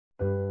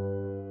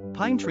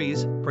Pine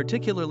trees,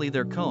 particularly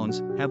their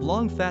cones, have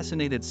long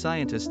fascinated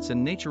scientists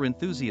and nature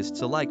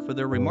enthusiasts alike for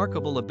their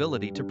remarkable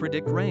ability to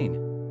predict rain.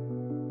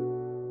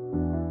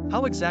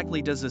 How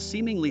exactly does a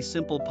seemingly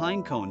simple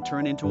pine cone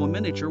turn into a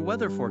miniature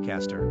weather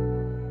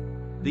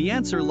forecaster? The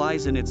answer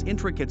lies in its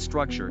intricate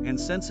structure and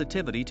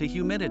sensitivity to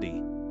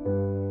humidity.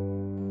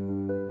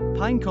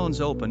 Pine cones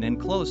open and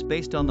close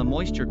based on the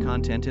moisture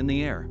content in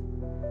the air.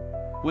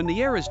 When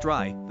the air is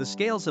dry, the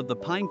scales of the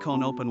pine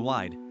cone open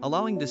wide,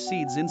 allowing the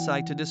seeds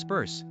inside to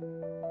disperse.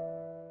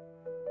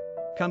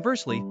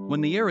 Conversely,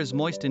 when the air is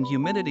moist and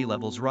humidity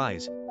levels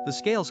rise, the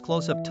scales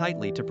close up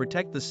tightly to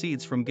protect the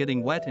seeds from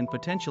getting wet and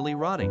potentially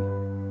rotting.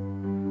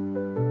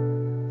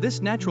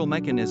 This natural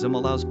mechanism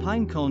allows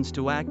pine cones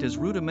to act as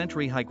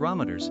rudimentary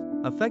hygrometers,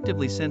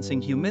 effectively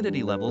sensing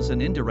humidity levels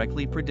and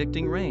indirectly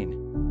predicting rain.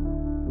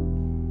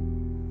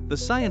 The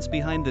science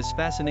behind this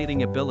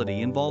fascinating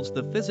ability involves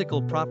the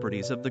physical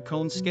properties of the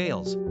cone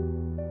scales.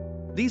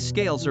 These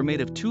scales are made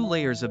of two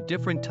layers of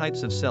different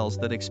types of cells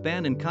that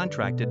expand and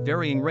contract at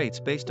varying rates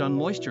based on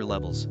moisture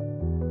levels.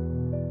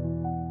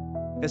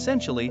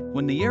 Essentially,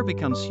 when the air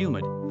becomes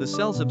humid, the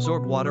cells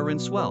absorb water and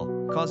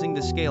swell, causing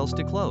the scales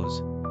to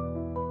close.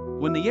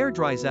 When the air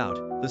dries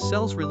out, the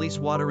cells release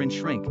water and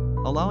shrink,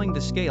 allowing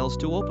the scales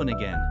to open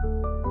again.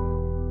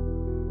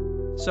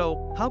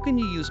 So, how can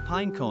you use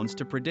pine cones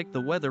to predict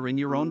the weather in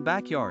your own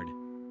backyard?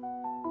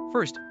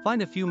 First,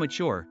 find a few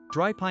mature,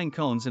 dry pine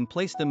cones and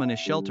place them in a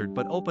sheltered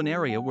but open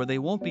area where they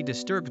won't be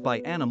disturbed by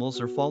animals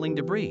or falling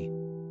debris.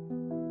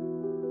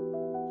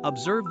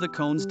 Observe the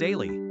cones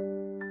daily.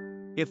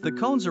 If the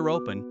cones are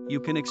open, you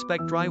can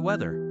expect dry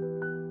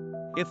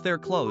weather. If they're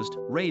closed,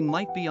 rain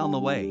might be on the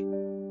way.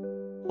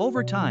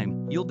 Over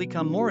time, you'll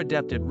become more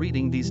adept at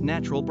reading these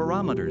natural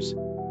barometers.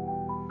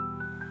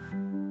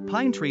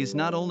 Pine trees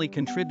not only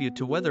contribute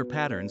to weather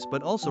patterns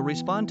but also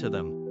respond to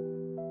them.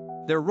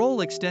 Their role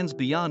extends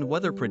beyond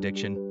weather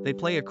prediction. They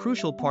play a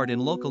crucial part in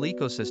local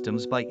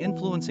ecosystems by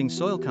influencing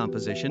soil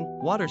composition,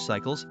 water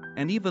cycles,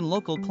 and even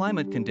local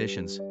climate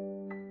conditions.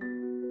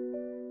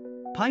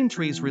 Pine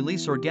trees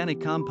release organic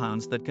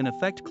compounds that can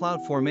affect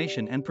cloud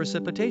formation and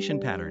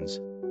precipitation patterns.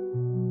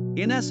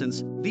 In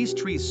essence, these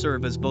trees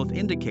serve as both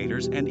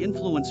indicators and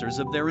influencers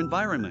of their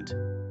environment.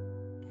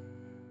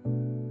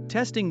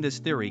 Testing this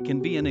theory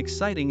can be an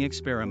exciting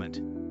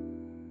experiment.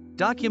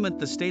 Document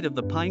the state of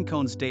the pine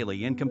cones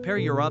daily and compare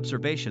your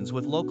observations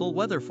with local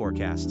weather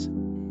forecasts.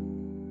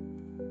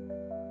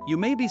 You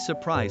may be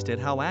surprised at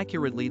how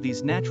accurately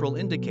these natural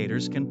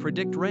indicators can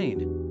predict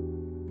rain.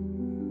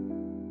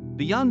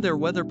 Beyond their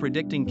weather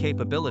predicting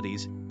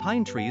capabilities,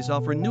 pine trees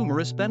offer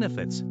numerous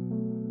benefits.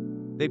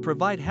 They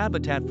provide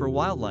habitat for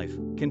wildlife,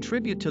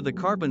 contribute to the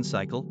carbon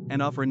cycle,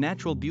 and offer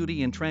natural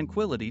beauty and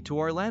tranquility to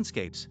our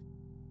landscapes.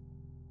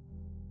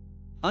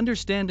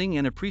 Understanding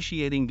and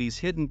appreciating these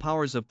hidden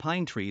powers of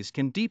pine trees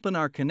can deepen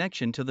our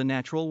connection to the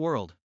natural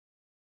world.